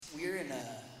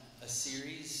a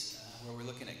series where we're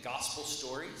looking at gospel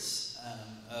stories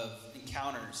of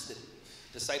encounters that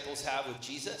disciples have with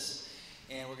Jesus.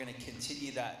 And we're going to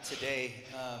continue that today.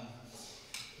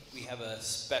 We have a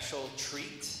special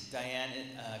treat. Diane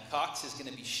Cox is going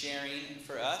to be sharing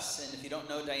for us. And if you don't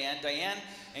know Diane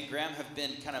and Graham have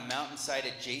been kind of mountainside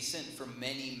adjacent for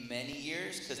many, many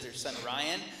years because their son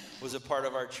Ryan was a part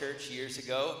of our church years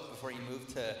ago before he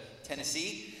moved to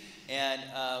Tennessee. And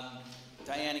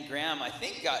Diane and Graham, I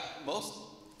think, got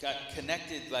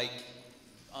connected like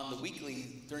on the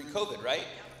weekly during COVID, right?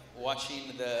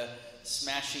 Watching the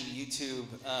smashing YouTube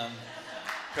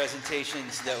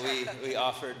presentations that we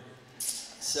offered.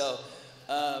 So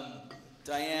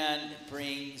Diane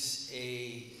brings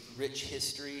a rich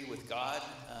history with God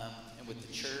and with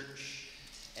the church,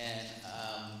 and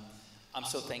I'm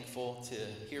so thankful to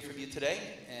hear from you today.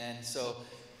 And so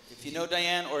if you know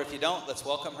Diane, or if you don't, let's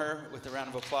welcome her with a round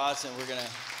of applause, and we're going to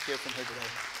hear from her today.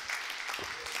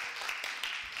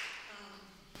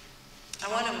 I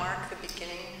want to mark the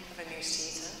beginning of a new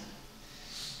season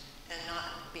and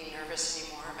not be nervous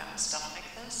anymore about stuff like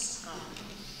this.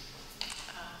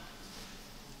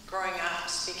 Growing up,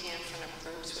 speaking in front of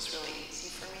groups was really easy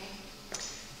for me,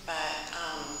 but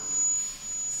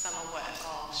some of what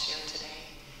I'll share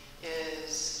today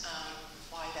is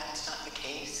why that's not the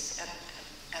case at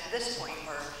this point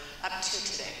or up to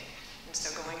today. And so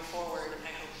going forward,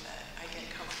 I hope that I get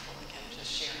comfortable again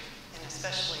just sharing, and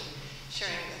especially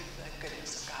sharing the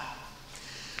goodness of God.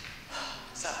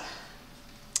 So,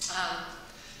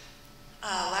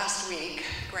 last week,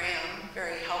 Graham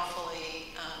very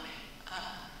helpfully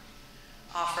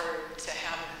offered to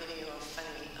have a video of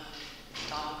funny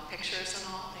dog pictures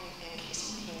and all in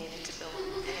case he needed to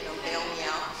bail me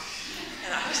out.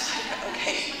 And I was like,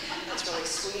 okay, that's really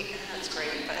sweet, that's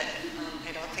great, but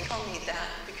I don't think I'll need that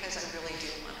because I really do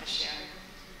want to share.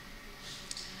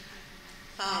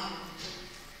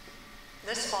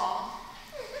 This fall,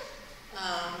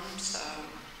 so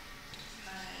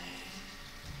I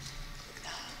click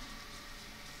that.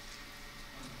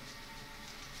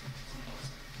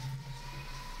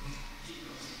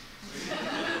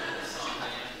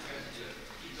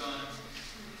 Keep going.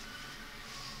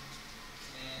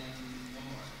 And one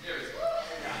more. There we go.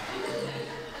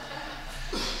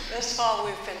 This fall,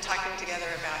 we've been talking together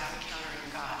about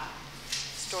encountering God.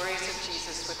 Stories of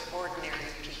Jesus with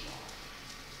ordinary people.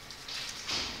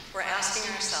 We're asking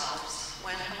ourselves,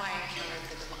 when have I encountered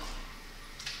the divine?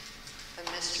 The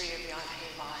mystery of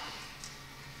Yahweh,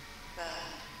 the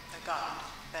God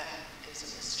that is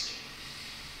a mystery.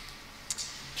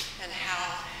 And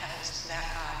how has that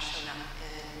God shown up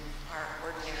in our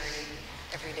ordinary,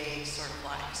 everyday sort of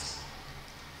lives?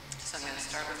 So I'm going to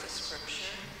start with a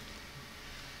scripture.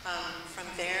 From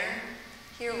there,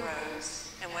 he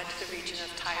arose and went to the region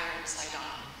of Tyre and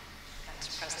Sidon.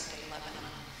 That's present-day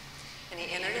Lebanon. And he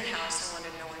entered a house and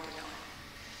wanted no one to know it.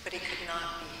 But he could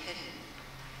not be hidden.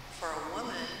 For a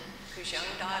woman whose young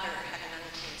daughter had an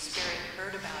unclean spirit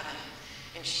heard about him,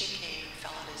 and she came and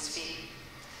fell at his feet.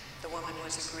 The woman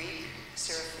was a Greek,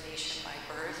 Syrophoenician by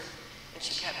birth, and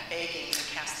she kept begging to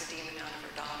cast the demon out of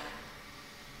her daughter.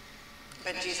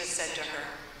 But Jesus said to her,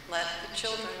 "Let the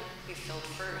children be filled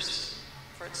first,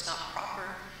 for it's not proper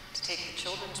to take the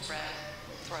children's bread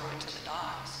and throw it to the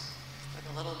dogs, or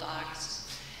the little dogs."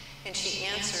 And she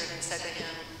answered and said to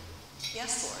him,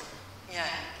 "Yes, Lord,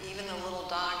 yet even the little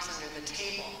dogs under the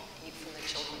table eat from the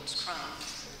children's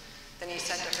crumbs." Then he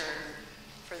said to her,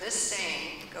 "For this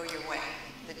saying, go your way,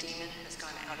 the demon has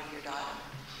gone out of your daughter."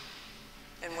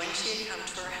 And when she had come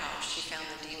to her house, she found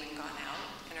the demon gone out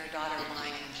and her daughter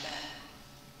lying in bed.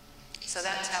 So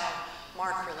that's how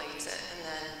Mark relates it. And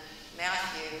then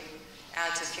Matthew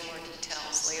adds a few more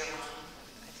details later on.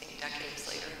 I think decades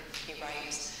later, he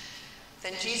writes,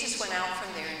 "Then Jesus went out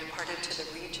from there and departed to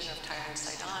the region of Tyre and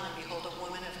Sidon, and behold, a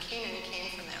woman of Canaan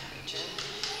came from that region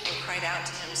and cried out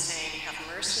to him, saying, 'Have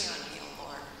mercy on me, O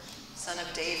Lord, Son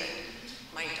of David.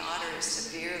 My daughter is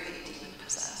severely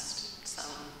demon-possessed.'"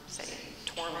 Some say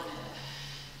tormented.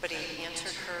 But he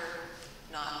answered her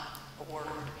not a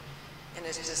word. And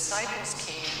his disciples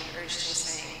came and urged him,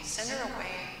 saying, "Send her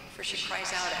away, for she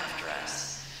cries out after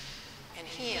us." And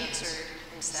he answered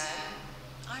and said,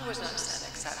 "I was not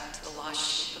sent except to the lost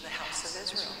sheep of the house of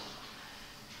Israel."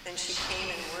 Then she came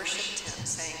and worshipped him,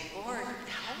 saying, "Lord,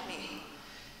 help me."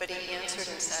 But he answered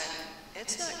and said,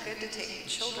 "It's not good to take the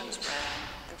children's bread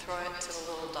and throw it to the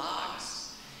little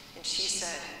dogs." And she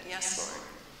said, "Yes, Lord.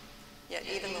 Yet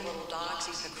even the little dogs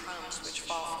eat the crumbs which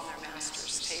fall from their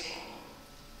master's table."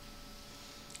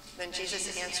 Then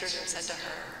Jesus answered and said to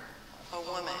her, "O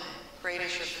woman, great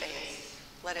is your faith.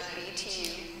 Let it be to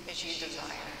you as you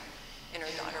desire." and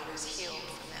her daughter was healed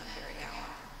from that very hour.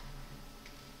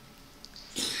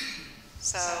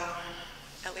 So,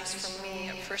 at least for me,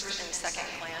 at first and second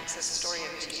glance, the story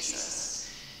of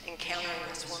Jesus encountering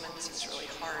this woman seems really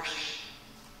harsh.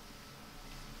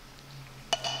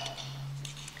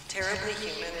 Terribly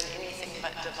human and anything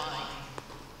but divine.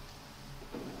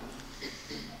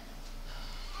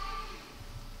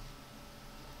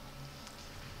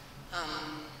 I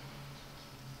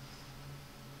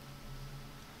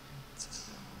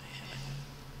have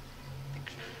a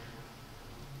picture.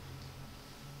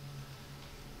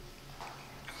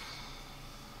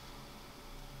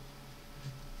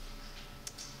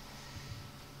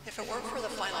 If it weren't for the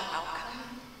final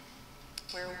outcome,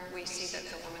 where we see that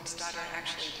the woman's daughter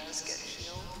actually does get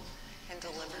healed and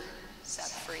delivered, set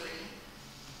free,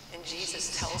 and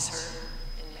Jesus tells her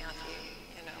in Matthew,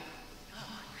 oh,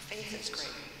 your faith is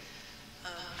great.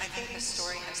 I think the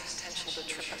story has potential to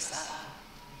trip us up.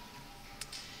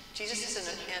 Jesus and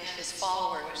his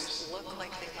followers look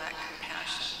like they lack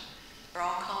compassion. They're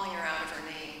all calling her out of her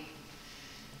name.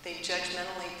 They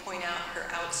judgmentally point out her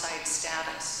outside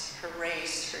status, her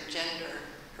race, her gender,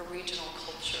 her regional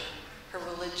culture, her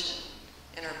religion,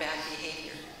 and her bad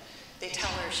behavior. They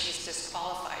tell her she's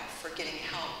disqualified for getting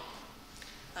help,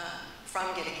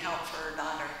 from getting help for her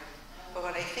daughter. But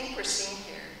what I think we're seeing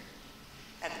here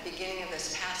at the beginning of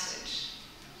this passage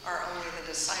are only the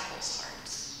disciples'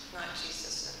 hearts, not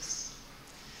Jesus's.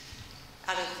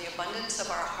 Out of the abundance of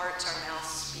our hearts, our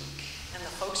mouths speak. And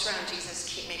the folks around Jesus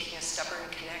keep making a stubborn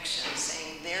connection,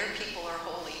 saying their people are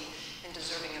holy and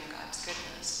deserving of God's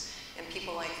goodness. And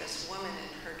people like this woman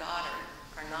and her daughter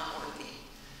are not worthy.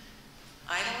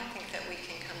 I don't think that we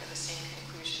can come to the same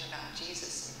conclusion about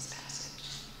Jesus in this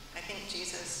passage. I think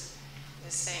Jesus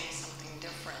is saying something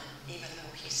different, even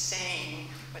though he's saying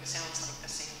what sounds like the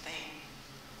same thing.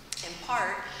 In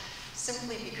part,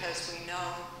 simply because we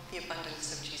know the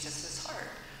abundance of Jesus' heart.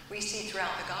 We see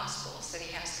throughout the Gospels that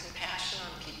he has compassion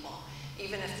on people,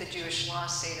 even if the Jewish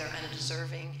laws say they're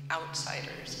undeserving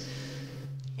outsiders.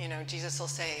 Jesus will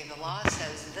say, the law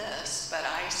says this, but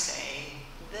I say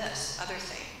this other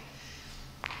thing.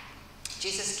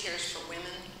 Jesus cares for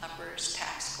women, lepers,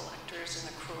 tax collectors, and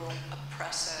the cruel,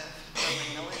 oppressive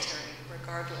Roman military,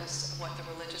 regardless of what the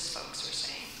religious folks are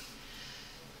saying.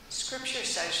 Scripture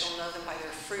says you'll know them by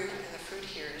their fruit, and the fruit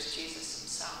here is Jesus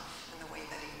himself and the way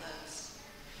that he lives.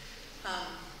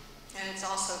 And it's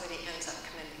also that he ends up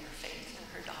commending her faith, and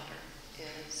her daughter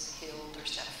is healed or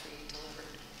set free,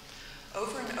 delivered.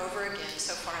 Over and over again,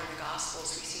 so far in the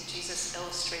Gospels, we see Jesus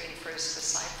illustrating for his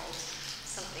disciples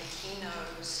something he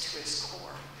knows to his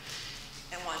core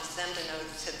and wants them to know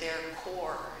to their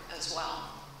core as well,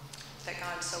 that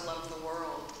God so loved the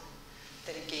world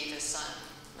that he gave his son,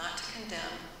 not to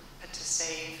condemn, but to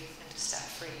save and to set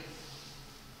free.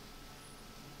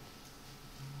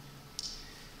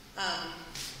 I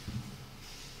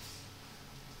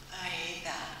hate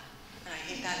that. And I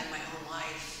hate that in my own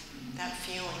life, that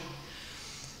feeling.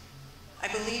 I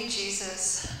believe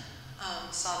Jesus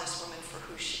saw this woman for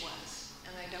who she was,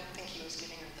 and I don't think he was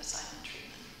giving her the silent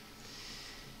treatment.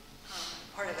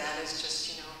 Part of that is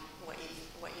just, what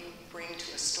you bring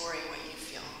to a story, what you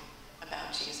feel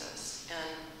about Jesus. And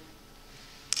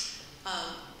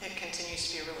it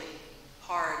continues to be a really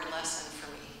hard lesson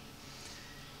for me.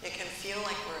 It can feel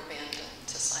like we're abandoned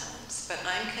to silence, but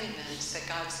I'm convinced that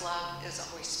God's love is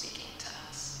always speaking to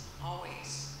us,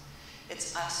 always.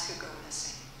 It's us who go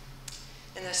missing.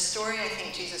 In this story, I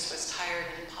think Jesus was tired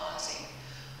and pausing,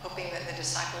 hoping that the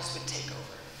disciples would take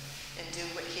over and do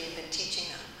what he had been teaching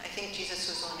them. I think Jesus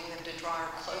was wanting them to draw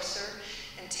her closer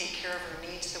and take care of her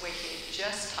needs the way he had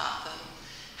just taught them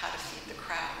how to feed the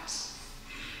crowds.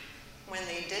 When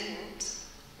they didn't,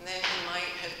 then he might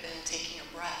have been taking a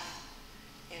breath.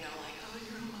 Like, oh,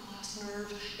 you're on my last nerve.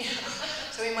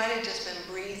 So he might have just been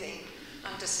breathing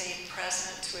to stay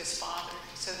present to his Father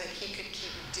so that he could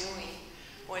keep doing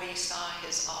what he saw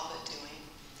his Abba doing.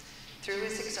 Through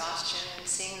his exhaustion and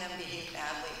seeing them behave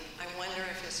badly, I wonder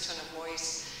if his tone of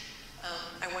voice,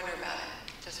 I wonder about it.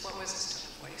 Just what was his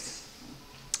tone of voice?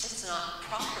 It's not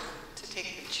proper to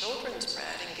take the children's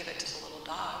bread and give it to the little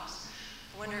dogs.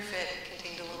 I wonder if it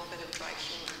contained a little bit of dry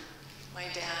humor. My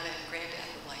dad and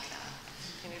granddad were like that.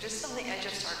 Just on the edge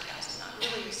of sarcasm, not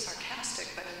really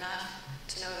sarcastic, but enough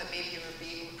to know that maybe you were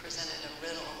being presented a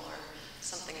riddle or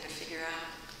something to figure out.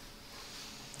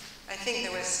 I think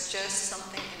there was just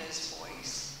something in his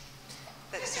voice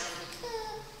that sounded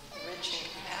rich in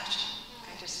compassion.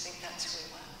 I just think that's who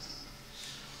he was.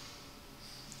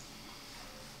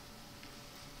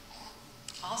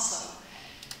 Also,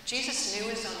 Jesus knew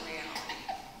his own reality.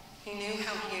 He knew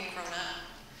how he had grown up.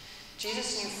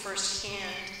 Jesus knew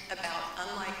firsthand about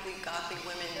unlikely godly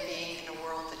women being in a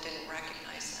world that didn't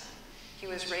recognize them. He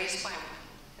was raised by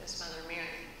his mother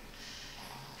Mary.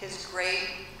 His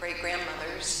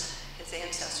great-great-grandmothers, his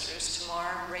ancestors,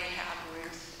 Tamar, Rahab,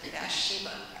 Ruth, and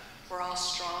Bathsheba, were all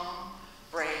strong,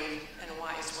 brave, and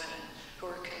wise women who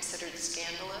were considered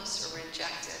scandalous or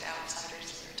rejected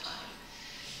outsiders in their time.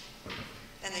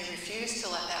 And they refused to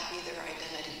let that be their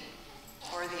identity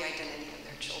or the identity of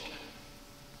their children.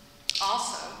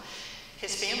 Also,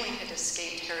 his family had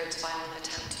escaped Herod's violent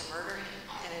attempt to murder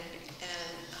him, and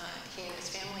he and his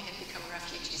family had become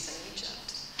refugees in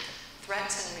Egypt.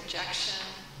 Threats and rejection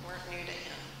weren't new to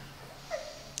him.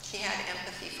 He had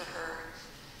empathy for her,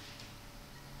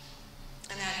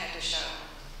 and that had to show,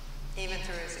 even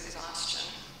through his exhaustion.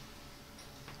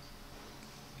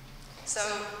 So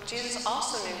Jesus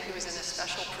also knew he was in a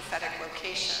special prophetic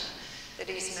location that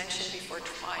he's mentioned before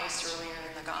twice earlier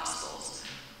in the Gospels.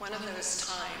 One of those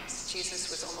times, Jesus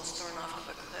was almost thrown off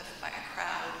of a cliff by a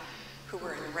crowd who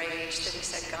were enraged that he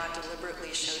said God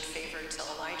deliberately showed favor to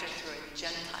Elijah through a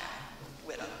Gentile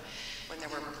widow, when there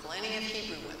were plenty of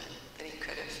Hebrew women that he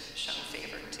could have shown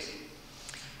favor to.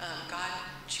 God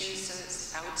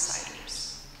chooses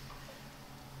outsiders.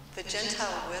 The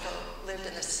Gentile widow lived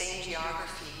in the same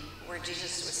geography where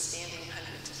Jesus was standing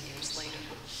hundreds of years later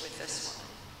with this woman.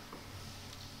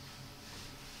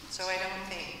 So I don't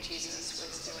think Jesus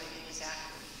was doing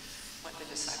exactly what the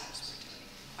disciples were doing.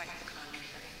 Quite the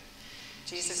contrary.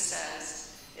 Jesus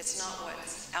says, it's not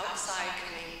what's outside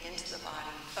coming into the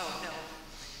body. Oh, no.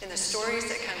 In the stories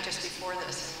that come just before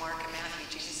this, in Mark and Matthew,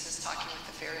 Jesus is talking with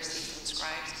the Pharisees and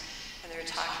scribes, and they're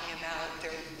talking about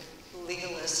their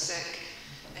legalistic,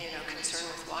 concern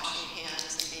with washing hands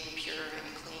and being pure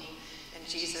and clean. And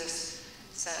Jesus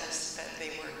says that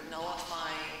they were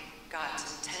nullifying God's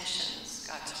intentions,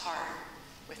 God's heart,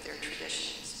 with their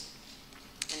traditions.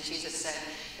 And Jesus said,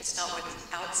 it's not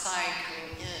what's outside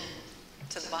coming in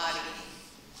to the body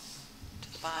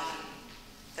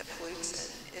that pollutes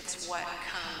it. It's what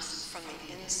comes from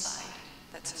the inside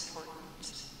that's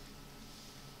important.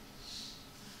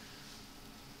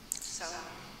 So,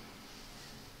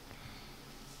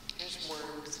 here's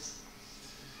words.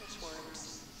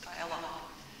 Dialogue.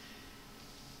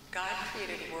 God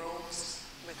created worlds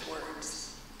with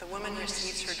words. The woman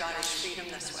receives her daughter's freedom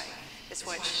this way. It's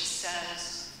what she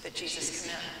says that Jesus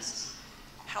commends.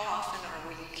 How often are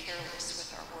we careless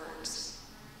with our words?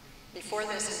 Before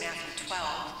this, in Matthew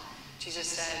 12, Jesus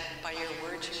said, by your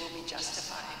words you will be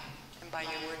justified, and by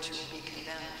your words you will be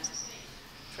condemned.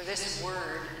 For this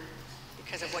word,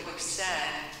 because of what you said,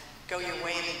 go your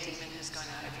way, the demon has gone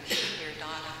out of your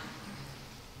daughter.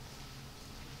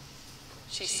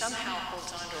 She somehow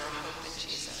holds on to her hope in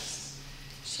Jesus.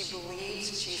 She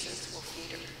believes Jesus will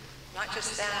feed her. Not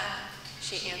just that,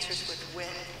 she answers with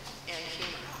wit and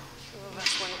humor. Who of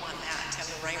us wouldn't want that, to have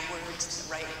the right words at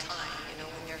the right time,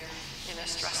 when you're in a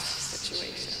stressful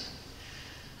situation.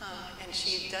 And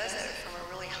she does it from a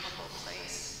really humble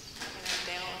place,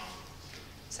 down.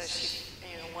 So she,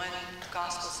 one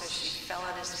gospel says she fell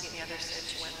at his feet, and the other said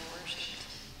she went and worshipped.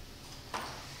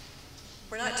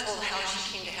 We're not told how she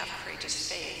came to have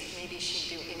courageous faith. Maybe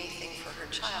she'd do anything for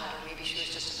her child, or maybe she was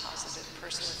just a positive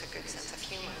person with a good sense of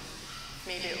humor.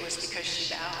 Maybe it was because she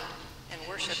bowed and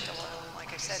worshipped alone.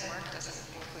 Like I said, Mark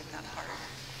doesn't include that part.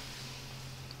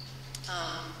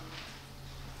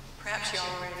 Perhaps she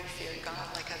already feared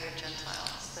God like other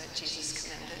Gentiles that Jesus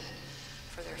commended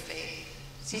for their faith.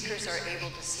 Seekers are able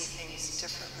to see things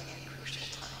differently in crucial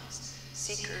times.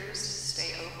 Seekers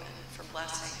stay open for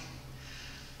blessing.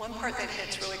 One part that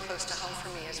hits really close to home for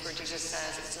me is where Jesus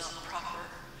says it's not proper.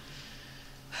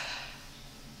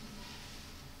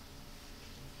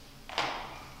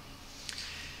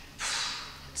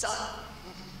 It's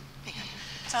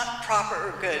not proper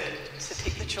or good to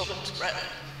take the children's bread.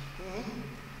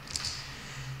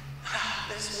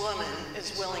 This woman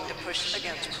is willing to push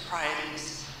against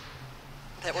proprieties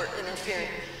that were interfering.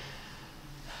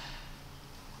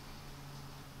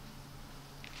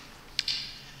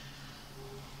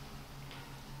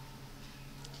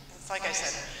 It's like I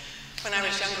said, when I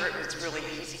was younger, it was really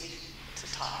easy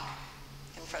to talk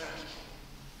in front of people.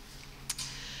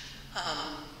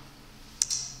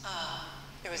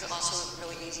 It was also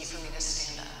really easy for me to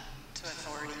stand up to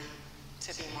authority,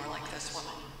 to be more like this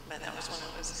woman. But that was when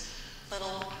I was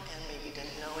little and maybe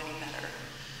didn't know any better.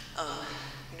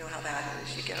 You know how that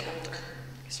is. You get older,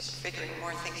 you start figuring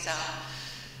more things out,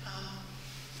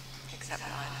 except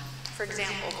God. For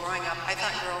example, growing up, I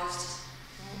thought girls...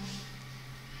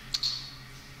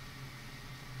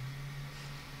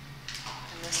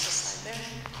 And this slide there.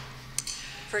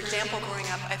 For example, growing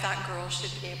up, I thought girls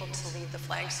should be able to lead the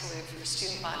flag salute for the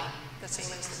student body, the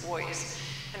same as the boys.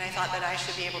 And I thought that I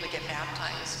should be able to get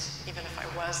baptized, even if I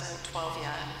wasn't 12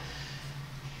 yet.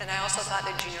 And I also thought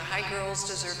that junior high girls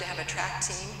deserved to have a track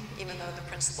team, even though the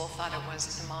principal thought it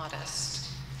was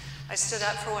immodest. I stood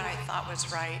up for what I thought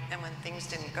was right, and when things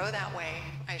didn't go that way,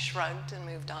 I shrugged and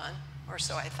moved on, or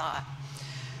so I thought.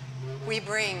 We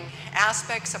bring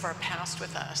aspects of our past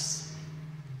with us,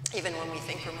 even when we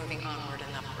think we're moving onward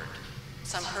and upward.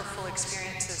 Some hurtful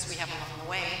experiences we have along the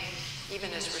way,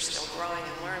 even as we're still growing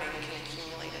and learning, can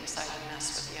accumulate inside and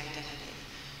mess with the identity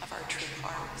of our true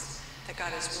hearts that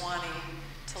God is wanting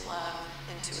to love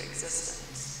into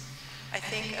existence. I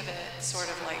think of it sort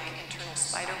of like internal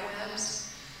spider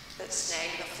webs that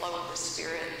snag the flow of the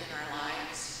Spirit in our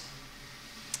lives.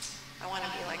 I want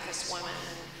to be like this woman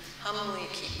and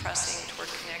humbly keep pressing toward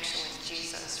connection with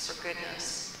Jesus for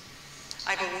goodness.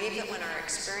 I believe that when our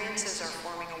experiences are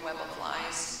forming a web of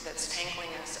lies that's tangling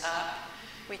us up,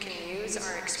 we can use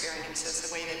our experiences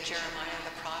the way that Jeremiah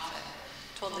the prophet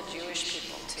told the Jewish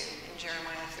people to in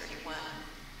Jeremiah 31.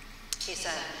 He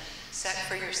said, set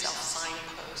for yourself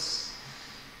signposts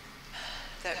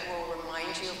that will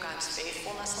remind you of God's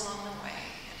faithfulness along the way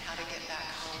and how to get back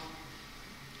home.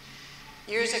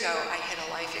 Years ago, I had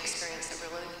a life experience that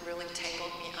really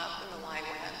tangled me up in the lie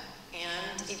web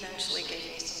and eventually gave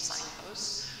me some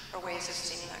signposts or ways of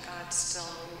seeing that God still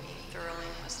knew me thoroughly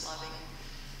and was loving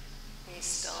me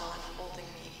still and holding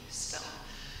me still.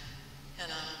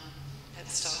 And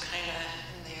it's still kind of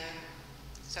in there.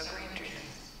 So great dream.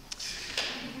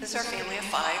 This is our family of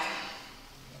 5.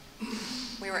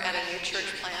 We were at a new church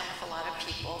plant with a lot of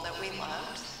people that we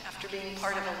loved. After being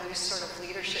part of a loose sort of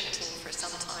leadership team for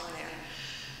some time there,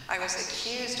 I was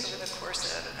accused over the course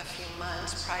of a few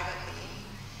months privately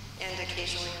and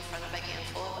occasionally in front of a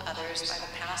handful of others by the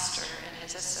pastor and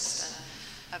his assistant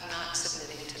of not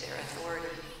submitting to their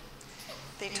authority.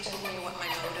 They told me what my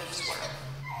motives were.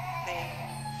 They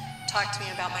talked to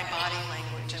me about my body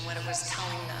language and what it was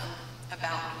telling them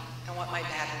about me and what my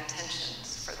bad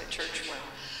intentions for the church were.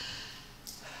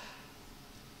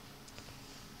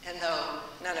 And though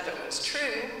none of it was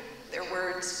true, their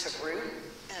words took root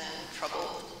and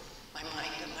troubled my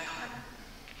mind and my heart.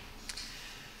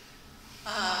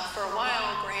 For a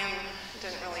while, Graham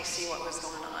didn't really see what was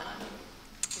going on,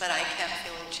 but I kept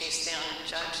feeling chased down and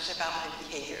judged about my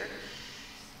behavior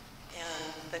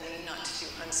and the need not to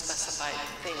do unspecified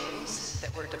things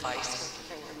that were divisive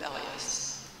and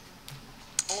rebellious.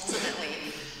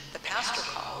 Ultimately, the pastor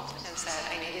called and said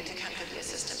I needed to come to the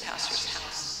assistant pastor's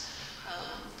house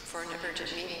for an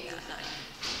emergent meeting that night.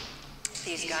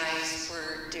 These guys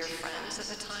were dear friends at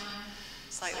the time,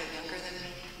 slightly younger than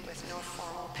me, with no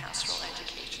formal pastoral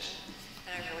education,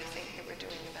 and I really think they were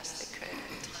doing the best they could at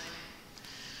the time.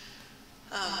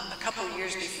 A couple of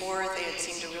years before, they had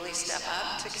seemed to really step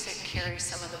up to carry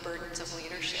some of the burdens of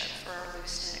leadership for our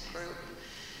loose-knit group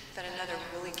that another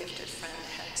really gifted friend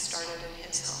had started in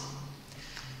his home.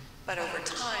 But over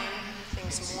time,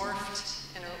 things morphed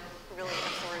in a really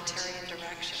authoritarian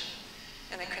direction,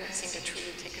 and I couldn't seem to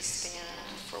truly take a stand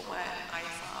for what I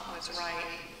thought was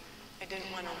right. I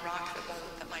didn't want to rock the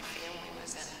boat that my family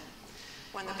was in.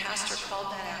 When the pastor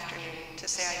called that afternoon to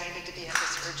say I needed to be at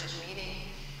this urgent meeting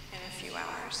in a few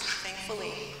hours,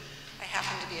 thankfully, I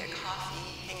happened to be at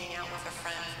coffee hanging out with a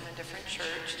friend from a different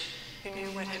church who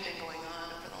knew what had been going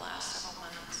on over the last several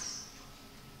months.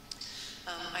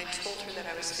 I told her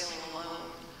that I was feeling alone,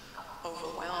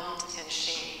 overwhelmed, and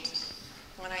shamed.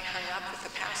 When I hung up with the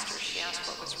pastor, she asked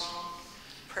what was wrong.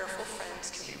 Prayerful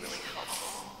friends can be really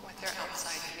helpful with their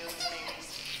outside view of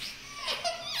things.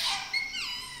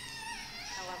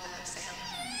 I love that, Sam.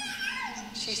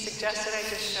 She suggested I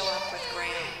just show up with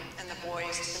Graham and the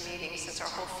boys to the meeting since our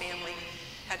whole family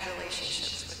had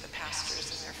relationships with the pastors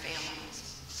and their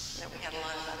families, and that we had a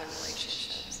lot of other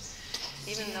relationships.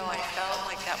 Even though I felt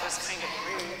like that was kind of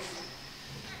rude,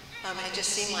 it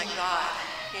just seemed like God,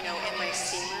 in my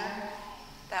seamer,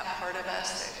 that part of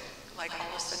us that like all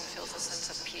of a sudden feels a sense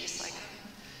of peace, like,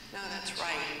 no, that's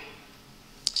right.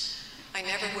 I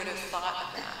never would have thought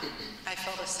of that. I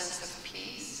felt a sense of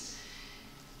peace.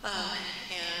 And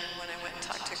when I went and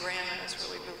talked to Graham, I was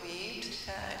really relieved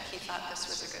that he thought this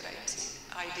was a good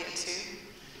idea too.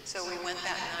 So we went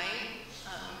that night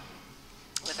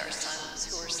with our sons,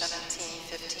 who were 17,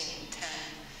 15, and 10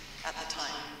 at the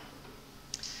time.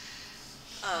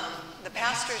 The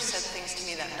pastor said things to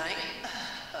me that night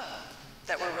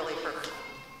that were really hurtful,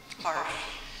 harsh,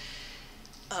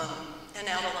 and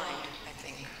out of line, I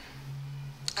think.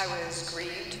 I was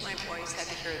grieved my boys had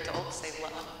to hear adults they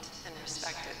loved and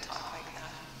respected talk like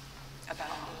that about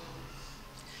me.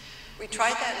 We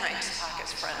tried that night to talk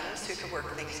as friends who could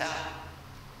work things out.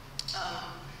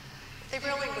 They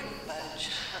really wouldn't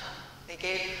budge. They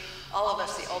gave all of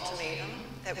us the ultimatum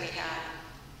that we had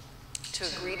to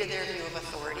agree to their view of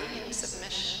authority and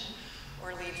submission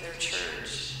or leave their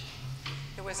church.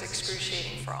 It was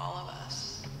excruciating for all of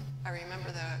us. I remember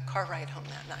the car ride home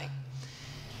that night,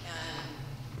 and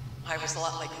I was a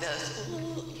lot like this,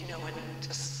 you know, and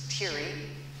just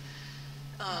teary.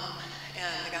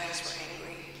 And the guys were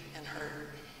angry and hurt.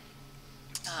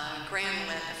 Graham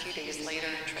went a few days later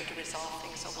and tried to resolve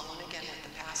things alone again with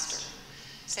the pastor,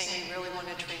 saying he really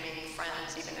wanted to remain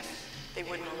friends, even if they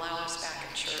wouldn't allow us back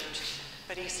at church.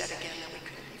 But he said again that we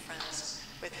couldn't be friends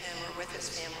with him or with his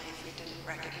family if we didn't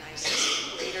recognize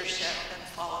his leadership and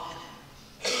follow him.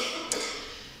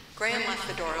 Graham left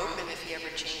the door open if he ever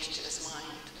changed his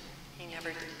mind. He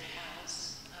never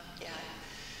has yet.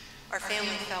 Our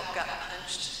family felt gut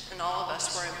punched, and all of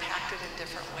us were impacted in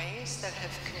different ways that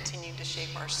have continued to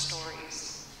shape our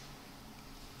stories.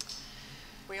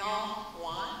 We all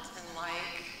want and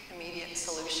like immediate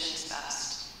solutions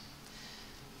best.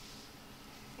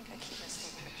 I think I keep missing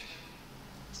a picture.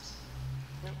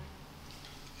 Nope.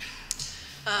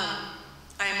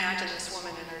 I imagine this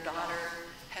woman and her daughter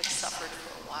had suffered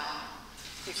for a while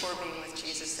before being with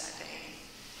Jesus that day,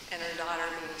 and her daughter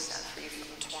being set free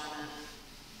from torment.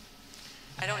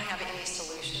 I don't have any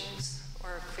solutions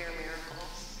or clear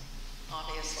miracles,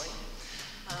 obviously.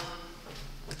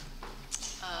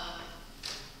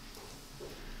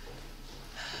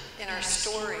 In our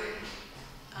story,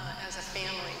 as a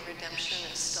family, redemption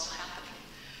is still happening.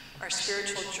 Our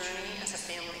spiritual journey as a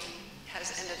family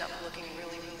has ended up looking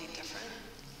really, really different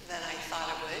than I thought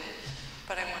it would.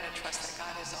 But I want to trust that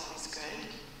God is always good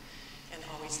and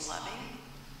always loving.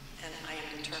 And I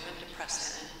am determined to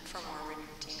press in for more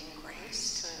redeeming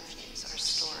grace to infuse our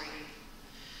story.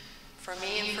 For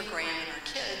me and for Graham and our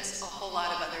kids, a whole lot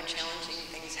of other challenging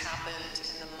things happened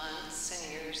in the months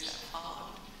and years that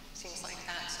followed. Seems like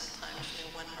that sometimes, you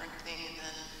know, one hard thing and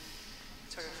then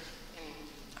sort of in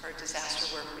our disaster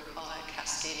work we call it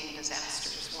cascading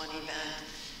disasters, one event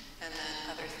and then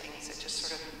other things that just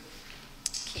sort of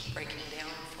keep breaking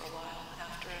down for a while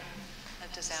after a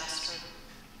disaster.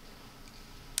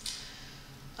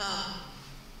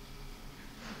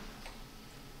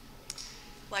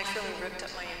 Life really ripped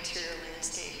up my interior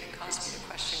landscape and caused me to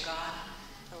question God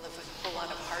and live with a whole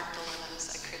lot of hard dilemmas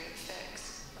I couldn't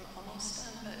fix. I'm almost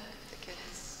done, but the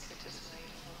kids could just wait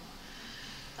a little.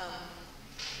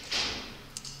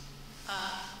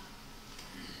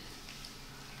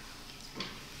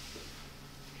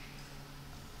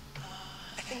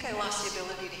 I think I lost the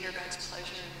ability to hear God's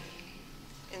pleasure in me.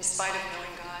 In spite of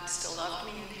knowing God still loved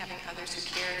me and having others who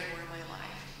cared and were in my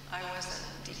life, I wasn't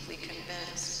deeply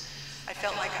convinced. I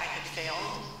felt like I had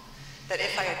failed, that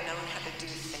if I had known how to do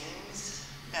things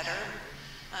better,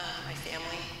 my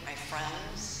family, my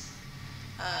friends,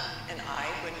 and I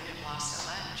wouldn't have lost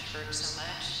so much, hurt so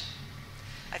much.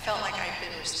 I felt like I'd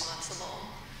been responsible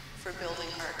for building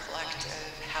our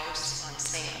collective house on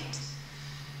sand.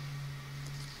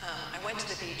 I went to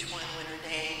the beach one winter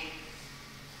day,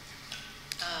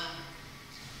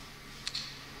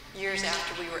 years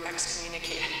after we were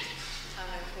excommunicated.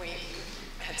 We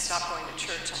had stopped going to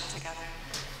church altogether,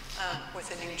 with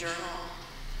a new journal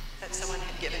that someone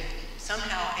had given me.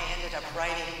 Somehow I ended up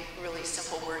writing really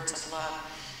simple words of love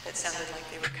that sounded like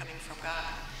they were coming from God.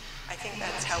 I think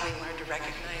that's how we learn to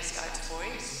recognize God's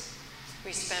voice.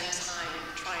 We spend time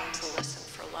trying to listen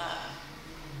for love.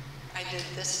 I did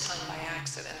this time by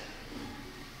accident.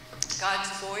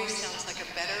 God's voice sounds like a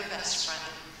better best friend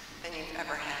than you've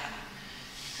ever had,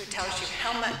 who tells you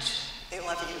how much they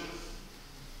love you.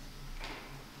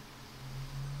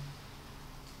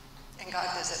 And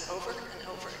God does it over and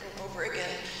over and over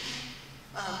again.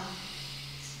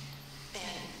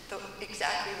 And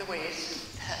exactly the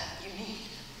ways that you need.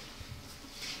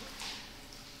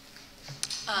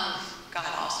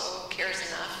 God also cares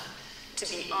enough to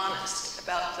be honest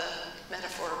about the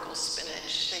metaphorical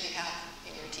spinach that you have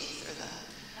in your teeth or the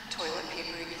toilet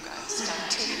paper you got stuck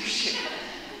to your shoe.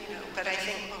 You know, but I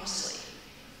think mostly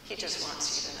he just wants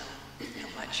you to know how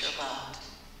much you're loved.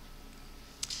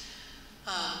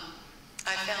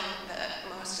 I found that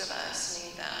most of us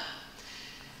need that.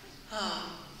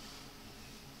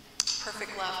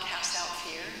 Perfect love casts out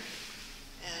fear,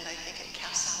 and I think it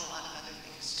casts out a lot of other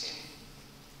things too.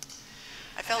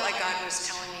 I felt like God was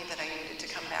telling me that I needed to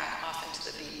come back often to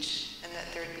the beach, and that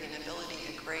there'd be an ability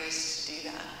and grace to do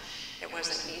that. It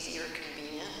wasn't easy or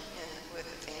convenient with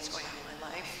the things going on in my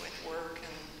life, with work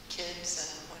and kids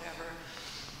and whatever.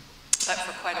 But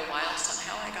for quite a while,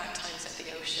 somehow I got times at the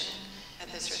ocean at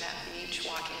this or that beach,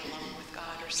 walking alone with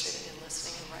God, or sitting and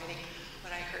listening and writing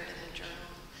what I heard in the journal.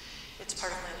 It's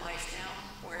part of my life now,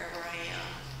 wherever I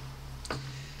am.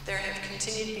 There have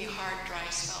continued to be hard, dry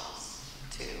spells,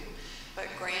 too. But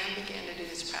Graham began to do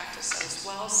this practice as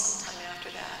well sometime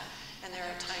after that. And there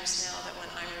are times now that when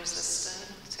I'm resistant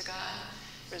to God,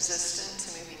 resistant to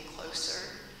moving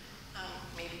closer,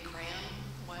 maybe Graham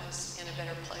was in a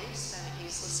better place and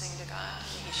he's listening to God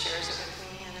and he shares it with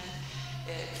me, and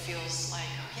it feels like,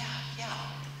 oh yeah,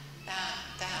 that.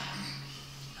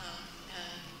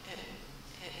 And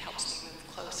it helps me move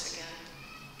close again.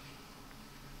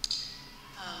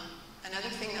 Another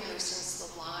thing that loosens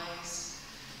the lies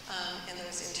in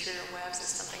those interior webs is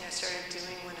something I started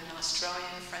doing when an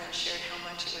Australian friend shared how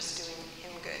much it was doing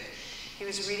him good. He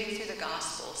was reading through the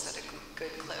Gospels at a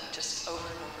good clip, just over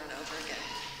and over and over again,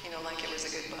 like it was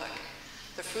a good book.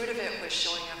 The fruit of it was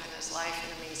showing up in his life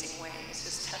in amazing ways.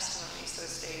 His testimonies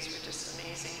those days were just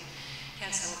amazing. He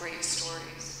had some great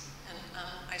stories. And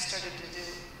I started to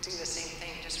do the same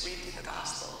thing, just read through the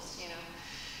Gospels,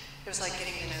 It was like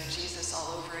getting to know Jesus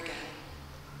all over again.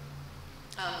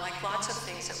 Like lots of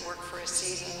things that work for a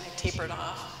season, I tapered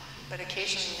off, but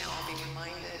occasionally now I'll be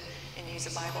reminded and use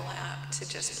a Bible app to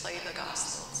just play the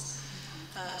Gospels.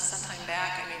 Sometime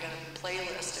back, I made a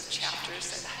playlist of chapters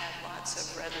that had lots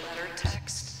of red letter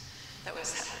text that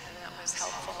was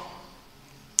helpful.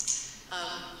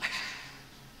 I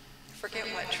forget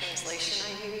what translation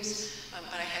I used,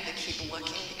 but I had to keep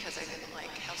looking because I didn't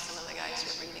like how some of the guys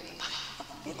were reading the Bible.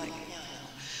 I'd be like, yeah, no,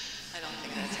 I don't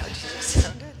think that's how Jesus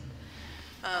sounded.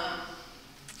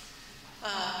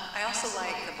 I also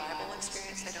like the Bible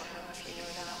experience. I don't know if you know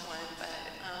that one, but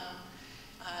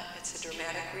it's a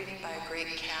dramatic reading by a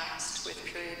great cast with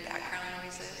period background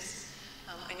noises.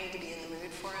 I need to be in the mood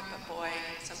for it, but boy,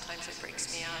 sometimes it breaks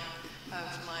me out of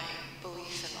my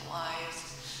belief in the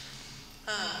lies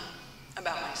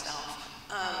about myself.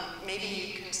 Maybe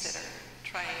you consider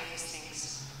trying these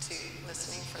things to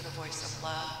listening for the voice of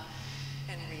love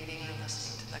and reading or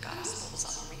listening to the Gospels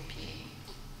on repeat.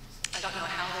 I don't know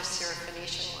how this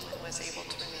Syrophoenician woman was able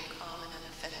to remain calm and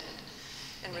unoffended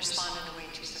and respond in a way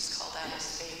Jesus called out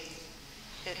his faith.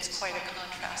 It's quite a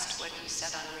contrast to what he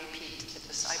said on repeat to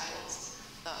the disciples,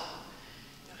 though.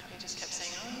 How he just kept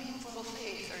saying, oh, you have little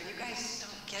faith, or you guys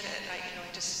don't get it, right?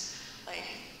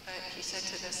 But he said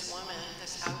to this woman,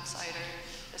 this outsider,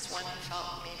 this one who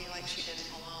felt maybe like she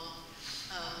didn't belong,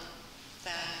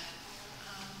 that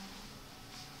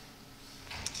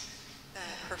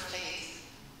her faith,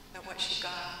 that what she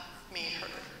got made her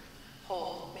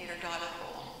whole, made her daughter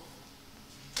whole.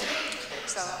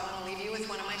 So I want to leave you with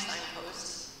one of my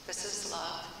signposts. This is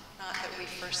love, not that we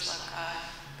first love God,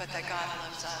 but that God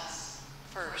loves us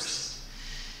first.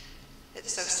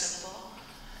 It's so simple.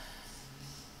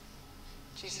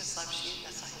 Jesus loves you,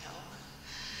 yes, I know.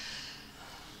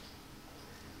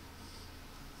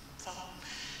 So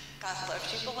God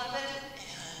loves you, beloved,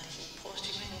 and he pulls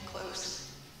you in close